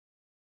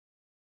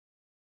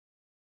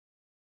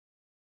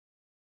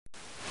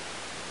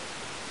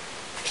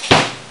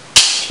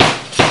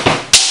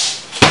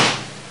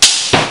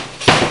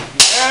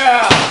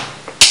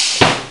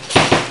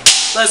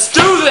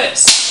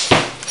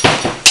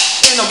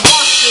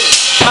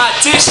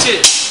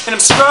dishes, and I'm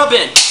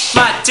scrubbing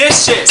my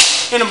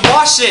dishes, and I'm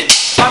washing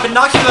my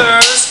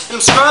binoculars, and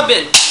I'm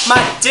scrubbing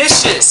my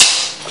dishes.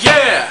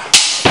 Yeah.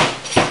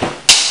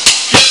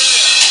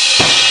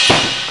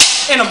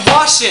 And I'm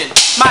washing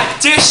my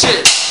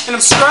dishes, and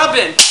I'm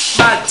scrubbing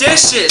my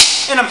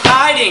dishes, and I'm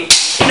hiding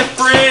in the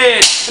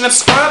fridge, and I'm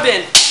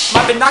scrubbing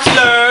my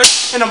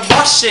binoculars, and I'm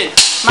washing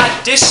my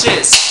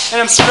dishes,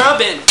 and I'm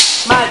scrubbing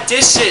my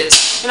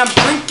dishes, and I'm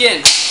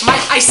drinking my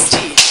iced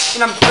tea,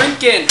 and I'm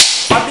drinking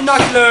my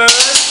binoculars.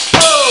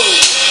 Oh!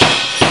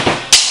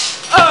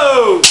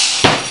 Oh!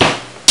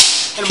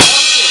 And I'm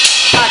washing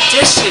my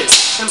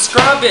dishes, and I'm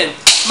scrubbing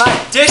my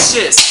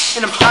dishes,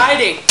 and I'm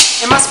hiding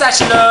in my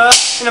spatula,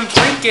 and I'm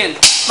drinking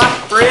my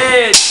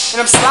fridge,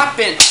 and I'm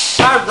slapping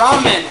my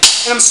ramen,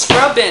 and I'm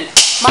scrubbing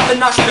my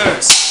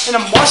binoculars, and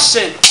I'm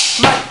washing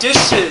my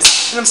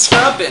dishes, and I'm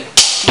scrubbing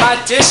my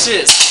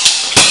dishes.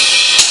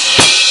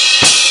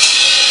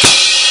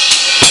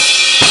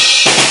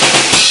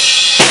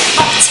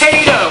 My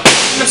potato,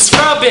 and I'm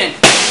scrubbing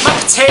my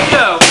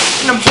potato,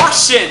 and I'm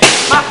washing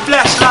my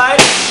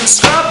flashlight, and I'm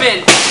scrubbing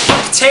my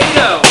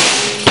potato.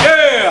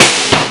 Yeah!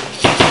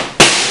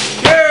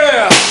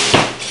 Yeah!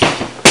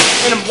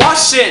 And I'm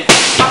washing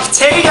my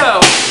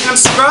potato, and I'm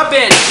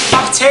scrubbing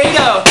my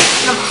potato,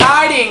 and I'm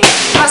hiding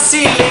my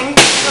ceiling,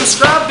 and I'm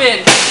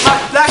scrubbing my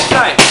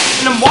flashlight,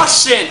 and I'm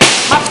washing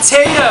my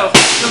potato,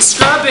 and I'm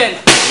scrubbing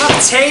my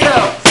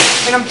potato,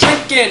 and I'm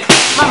drinking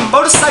my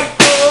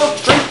motorcycle,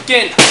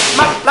 drinking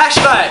my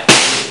flashlight.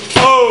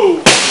 Oh!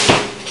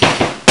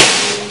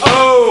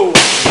 Oh!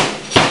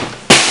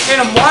 And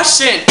I'm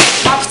washing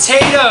my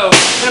potato,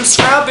 and I'm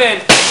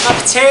scrubbing my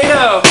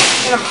potato,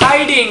 and I'm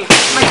hiding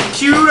my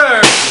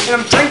computer, and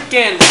I'm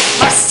drinking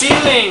my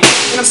ceiling,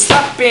 and I'm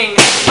slapping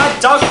my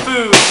dog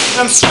food,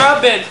 and I'm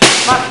scrubbing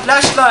my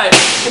flashlight,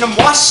 and I'm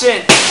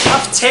washing my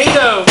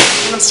potato,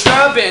 and I'm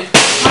scrubbing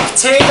my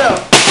potato.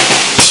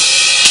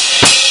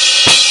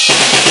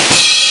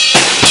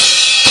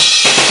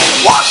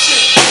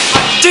 Washing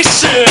my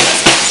dishes,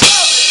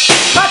 scrubbing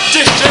my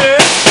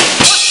dishes,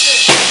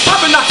 washing my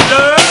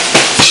binoculars,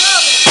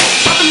 scrubbing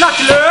my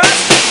binoculars.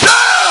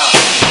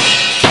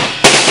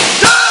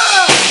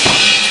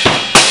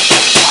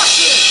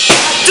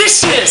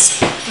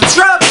 Dishes, I'm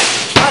scrubbing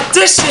my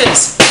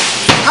dishes,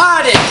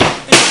 hiding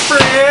in the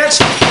fridge,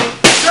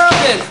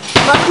 scrubbing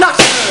my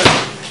binoculars,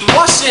 I'm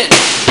washing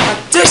my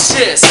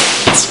dishes,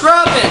 I'm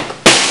scrubbing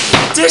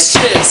my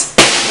dishes,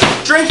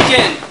 I'm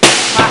drinking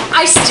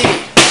my iced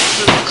tea,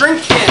 I'm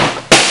drinking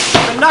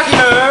my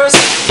binoculars.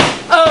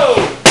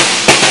 Oh!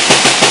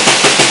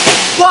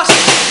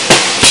 Washing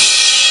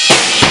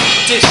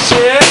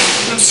dishes,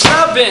 I'm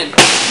scrubbing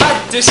my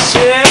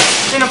dishes,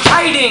 and I'm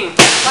hiding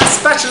my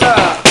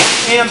spatula,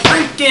 and I'm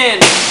drinking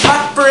my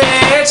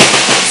fridge,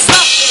 I'm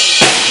slapping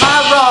my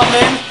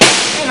ramen,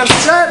 and I'm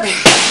serving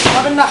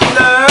my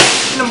binoculars,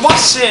 and I'm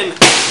washing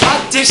my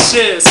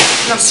dishes,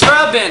 and I'm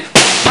scrubbing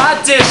my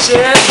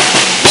dishes.